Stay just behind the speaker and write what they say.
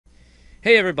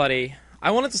Hey everybody,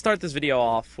 I wanted to start this video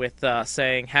off with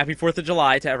saying Happy 4th of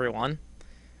July to everyone.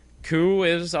 Ku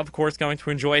is, of course, going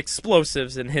to enjoy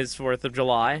explosives in his 4th of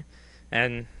July,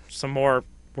 and some more.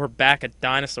 We're back at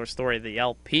Dinosaur Story, the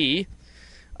LP.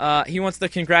 He wants to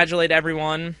congratulate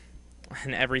everyone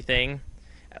and everything,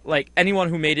 like anyone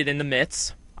who made it in the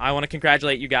myths. I want to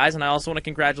congratulate you guys, and I also want to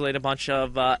congratulate a bunch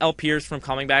of LPers from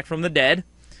coming back from the dead,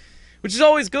 which is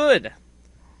always good.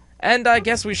 And I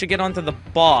guess we should get on to the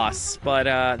boss,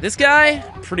 but this guy,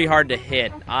 pretty hard to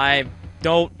hit. I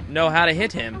don't know how to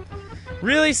hit him.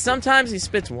 Really, sometimes he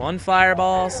spits one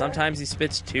fireball, sometimes he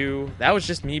spits two. That was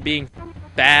just me being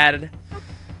bad.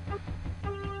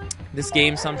 This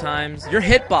game sometimes. Your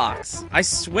hitbox, I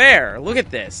swear, look at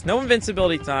this. No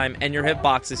invincibility time, and your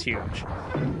hitbox is huge.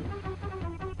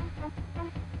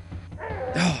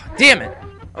 Oh, damn it.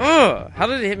 Ugh, how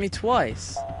did it hit me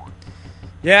twice?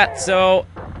 Yeah, so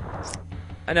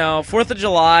I know, 4th of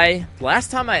July.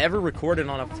 Last time I ever recorded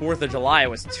on a 4th of July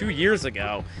was 2 years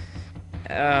ago.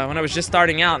 When I was just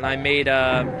starting out and I made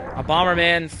a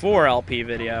Bomberman 4 LP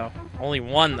video. Only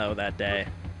one, though, that day.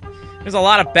 There's a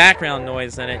lot of background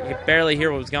noise in it. You could barely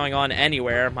hear what was going on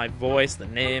anywhere. My voice, the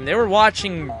name. They were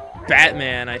watching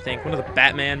Batman, I think. One of the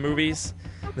Batman movies.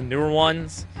 The newer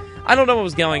ones. I don't know what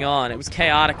was going on. It was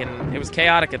chaotic, and it was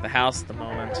chaotic at the house at the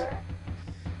moment.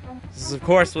 This, of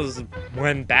course, was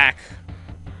when back...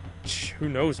 who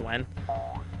knows when.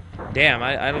 Damn,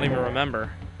 I don't even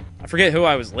remember. I forget who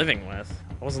I was living with.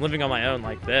 I wasn't living on my own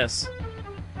like this.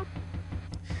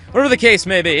 Whatever the case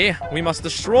may be, we must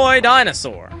destroy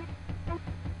Dinosaur.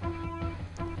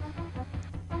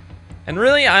 And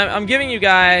really, I'm giving you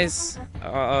guys...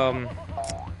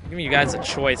 giving you guys a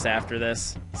choice after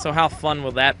this. So how fun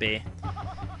will that be?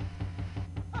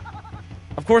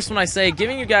 Of course, when I say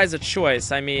giving you guys a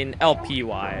choice, I mean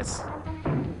LP-wise.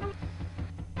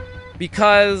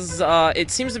 Because it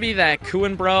seems to be that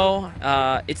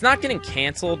KuuImpact, it's not getting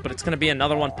canceled, but it's going to be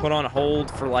another one put on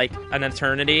hold for like an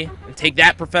eternity. And take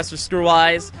that, Professor Screw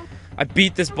Eyes. I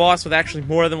beat this boss with actually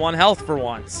more than one health for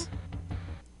once.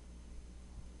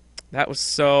 That was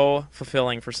so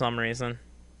fulfilling for some reason.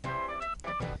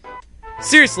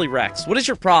 Seriously, Rex, what is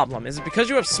your problem? Is it because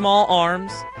you have small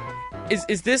arms?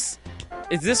 Is this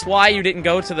why you didn't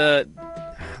go to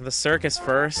the circus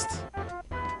first?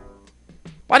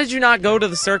 Why did you not go to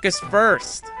the circus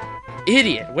first?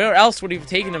 Idiot. Where else would he have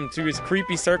taken him to his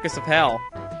creepy circus of hell?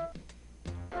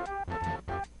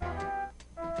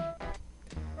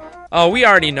 Oh, we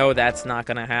already know that's not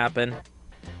gonna happen.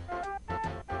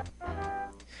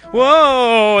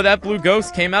 Whoa! That blue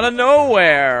ghost came out of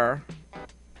nowhere!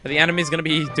 Are the enemies gonna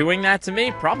be doing that to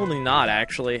me? Probably not,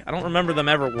 actually. I don't remember them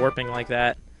ever warping like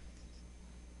that.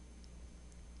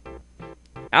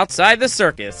 Outside the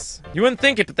circus. You wouldn't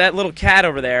think it, but that little cat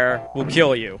over there will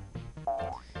kill you.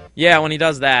 Yeah, when he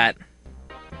does that.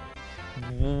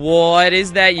 What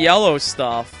is that yellow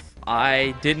stuff?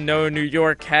 I didn't know New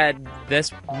York had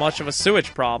this much of a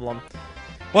sewage problem.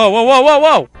 Whoa, whoa, whoa, whoa,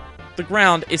 whoa! The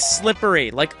ground is slippery,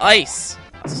 like ice.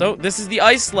 So, this is the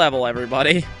ice level,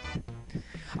 everybody.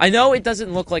 I know it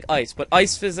doesn't look like ice, but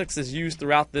ice physics is used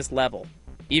throughout this level.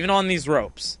 Even on these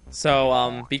ropes.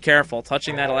 So, be careful.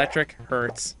 Touching that electric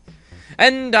hurts.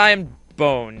 And I am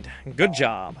boned. Good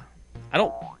job. I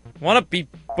don't want to be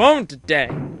boned today.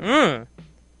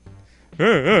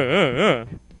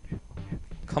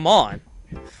 Come on.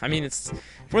 I mean, it's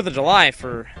 4th of July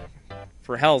for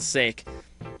hell's sake.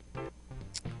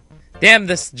 Damn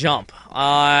this jump.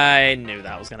 I knew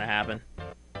that was going to happen.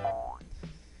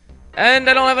 And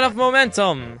I don't have enough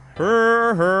momentum.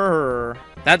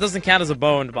 That doesn't count as a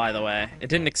boned, by the way. It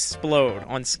didn't explode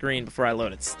on screen before I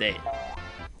loaded state.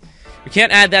 We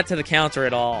can't add that to the counter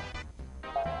at all.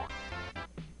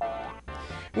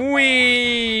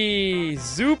 Whee!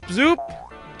 Zoop, zoop!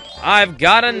 I've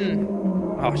gotten...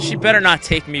 Oh, she better not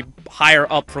take me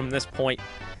higher up from this point.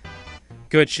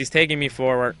 Good, she's taking me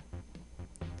forward.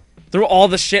 Through all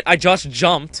the shit I just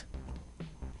jumped.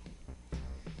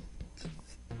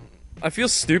 I feel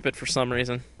stupid for some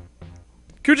reason.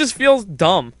 Ku just feels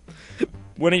dumb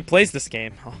when he plays this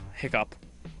game. Oh, hiccup.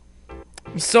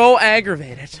 I'm so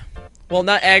aggravated. Well,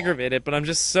 not aggravated, but I'm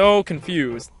just so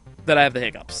confused that I have the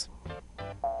hiccups.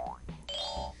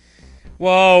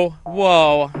 Whoa,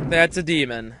 whoa, that's a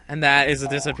demon, and that is a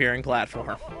disappearing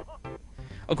platform.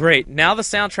 Oh, great, now the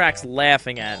soundtrack's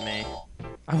laughing at me.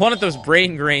 I wanted those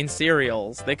brain grain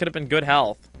cereals. They could have been good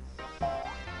health.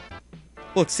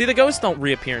 Look, see, the ghosts don't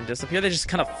reappear and disappear, they just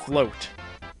kind of float.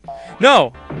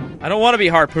 No! I don't want to be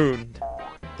harpooned.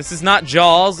 This is not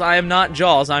Jaws. I am not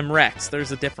Jaws. I'm Rex.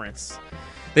 There's a difference.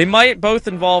 They might both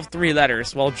involve 3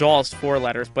 letters. Well, Jaw is 4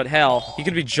 letters, but hell, he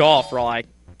could be Jaw for all I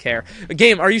care.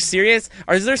 Game, are you serious?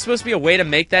 Is there supposed to be a way to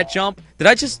make that jump? Did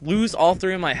I just lose all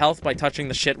 3 of my health by touching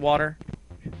the shit water?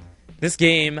 This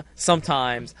game,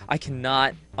 sometimes, I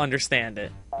cannot understand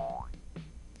it.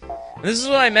 And this is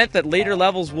what I meant that later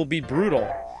levels will be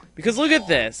brutal. Because look at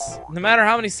this. No matter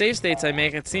how many save states I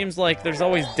make, it seems like there's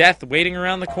always death waiting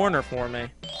around the corner for me.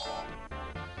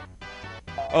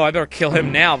 Oh, I better kill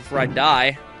him now before I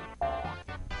die.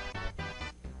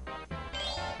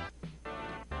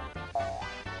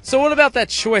 So what about that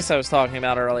choice I was talking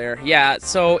about earlier? Yeah,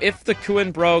 so if the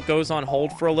KuuImpact goes on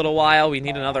hold for a little while, we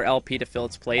need another LP to fill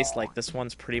its place, like this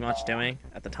one's pretty much doing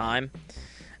at the time.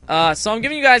 So I'm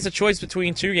giving you guys a choice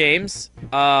between 2 games.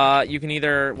 You can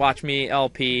either watch me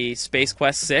LP Space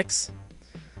Quest 6,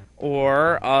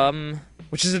 or,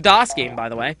 which is a DOS game, by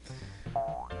the way.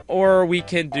 Or we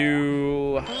can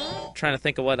do... I'm trying to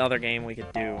think of what other game we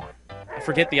could do. I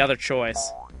forget the other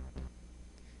choice.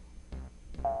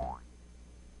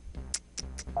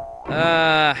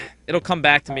 It'll come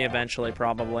back to me eventually,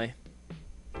 probably.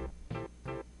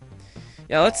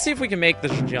 Yeah, let's see if we can make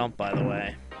this jump, by the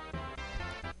way.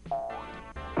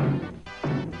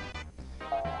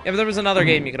 Yeah, but there was another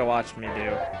game you could have watched me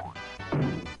do.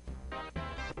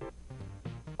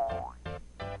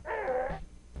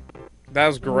 That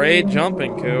was great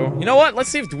jumping, Koo. You know what? Let's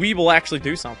see if Dweeb will actually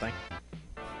do something.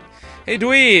 Hey,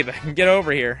 Dweeb! Get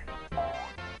over here.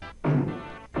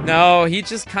 No, he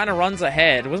just kind of runs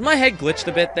ahead. Was my head glitched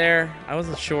a bit there? I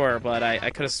wasn't sure, but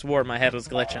I could have swore my head was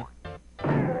glitching.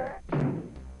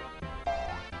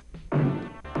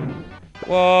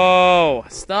 Whoa!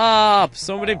 Stop!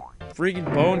 So many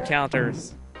freaking bone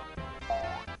counters.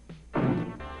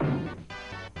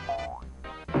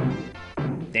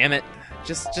 Damn it.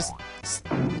 Just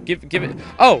give it.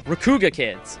 Oh, Rakuga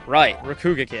Kids. Right,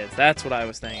 Rakuga Kids. That's what I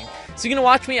was thinking. So you can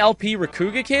watch me LP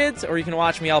Rakuga Kids, or you can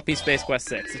watch me LP Space Quest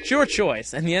 6. It's your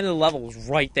choice, and the end of the level is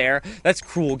right there. That's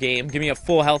cruel, game. Give me a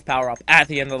full health power-up at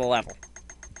the end of the level.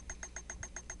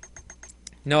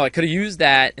 No, I could have used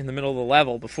that in the middle of the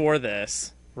level before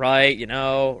this. Right, you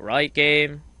know, right,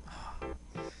 game?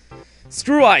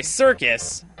 Screw Eye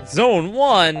Circus. Zone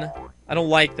 1. I don't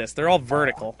like this. They're all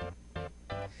vertical.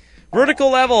 Vertical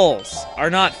levels are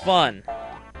not fun.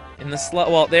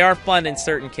 Well, they are fun in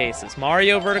certain cases.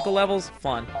 Mario vertical levels,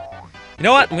 fun. You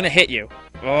know what? I'm gonna hit you.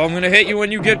 Oh, I'm gonna hit you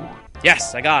when you get...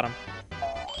 Yes, I got him.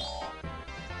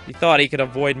 He thought he could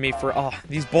avoid me for... Oh,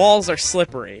 these balls are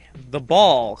slippery. The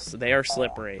balls, they are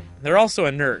slippery. They're also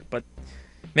inert, but...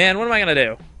 Man, what am I gonna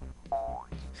do?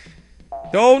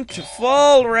 Don't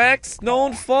fall, Rex!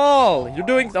 Don't fall! You're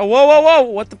doing... Oh, whoa, whoa, whoa!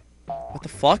 What the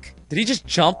fuck? Did he just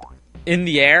jump in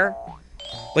the air?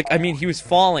 Like, I mean, he was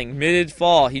falling.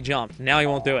 Mid-fall, he jumped. Now he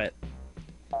won't do it.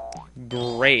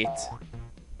 Great.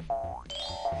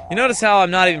 You notice how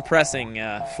I'm not even pressing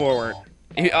forward.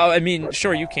 I mean,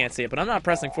 sure, you can't see it, but I'm not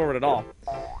pressing forward at all.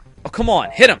 Oh, come on.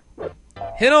 Hit him.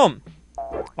 Hit him.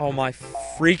 Oh, my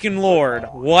freaking lord.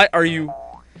 What are you...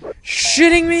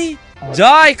 shitting me?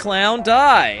 Die, clown,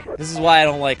 die. This is why I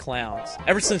don't like clowns.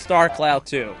 Ever since Dark Cloud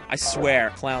 2, I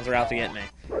swear, clowns are out to get me.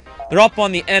 They're up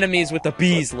on the enemies with the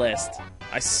bees list.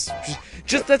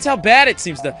 Just that's how bad it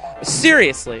seems to...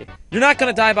 Seriously. You're not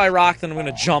gonna die by rock, then I'm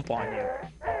gonna jump on you.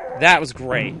 That was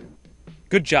great.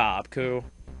 Good job, Koo.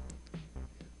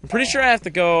 I'm pretty sure I have to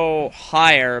go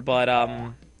higher, but, I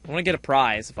want to get a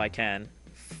prize if I can.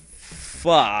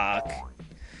 Fuck.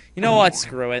 You know what?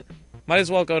 Screw it. Might as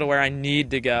well go to where I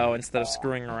need to go instead of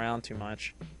screwing around too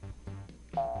much.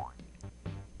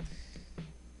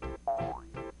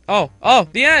 Oh,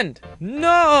 the end!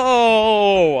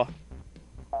 No!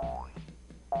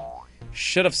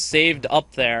 Should have saved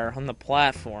up there on the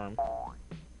platform.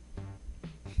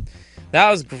 That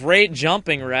was great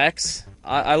jumping, Rex.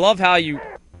 I love how you...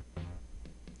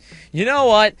 You know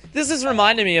what? This is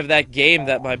reminding me of that game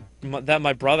that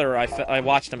my brother, I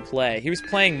watched him play. He was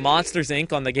playing Monsters,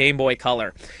 Inc. on the Game Boy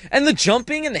Color. And the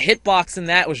jumping and the hitbox in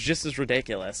that was just as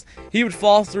ridiculous. He would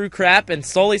fall through crap, and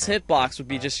Sully's hitbox would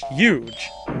be just huge.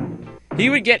 He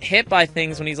would get hit by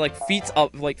things when he's like feet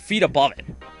above it.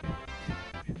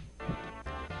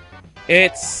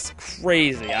 It's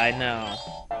crazy, I know.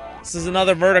 This is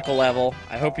another vertical level.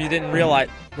 I hope you didn't realize...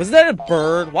 Was that a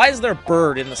bird? Why is there a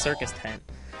bird in the circus tent?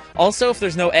 Also, if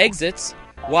there's no exits,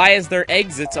 why is there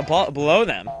exits below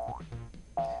them?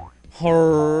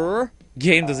 Horror.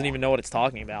 Game doesn't even know what it's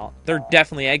talking about. There are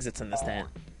definitely exits in this tent.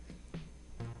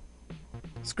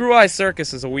 Screw Eye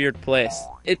Circus is a weird place.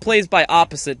 It plays by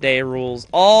opposite day rules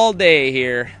all day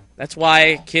here. That's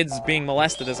why kids being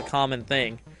molested is a common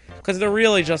thing. Because they're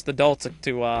really just adults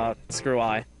to Screw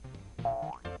Eye.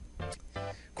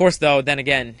 course, though, then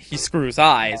again, he screws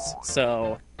eyes,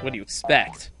 so what do you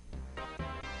expect?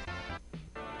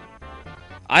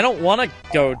 I don't want to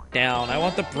go down. I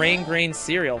want the brain grain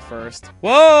cereal first.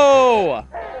 Whoa!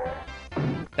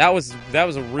 That was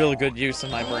a really good use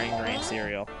of my brain grain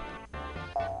cereal.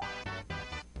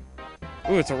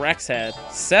 Ooh, it's a Rex head.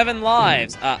 7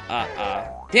 lives.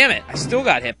 Damn it, I still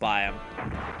got hit by him.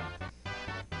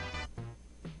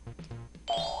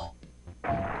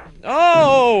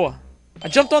 Oh! I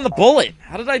jumped on the bullet.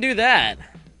 How did I do that?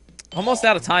 Almost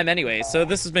out of time anyway. So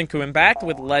this has been KuuImpact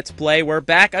with Let's Play We're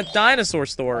Back, a Dinosaur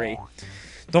Story.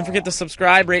 Don't forget to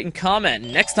subscribe, rate, and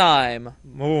comment. Next time,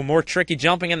 more tricky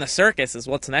jumping in the circus is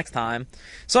what's next time.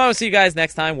 So I will see you guys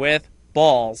next time with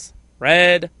balls.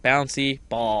 Red, bouncy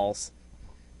balls.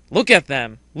 Look at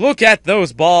them. Look at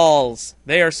those balls.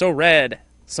 They are so red,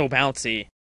 so bouncy.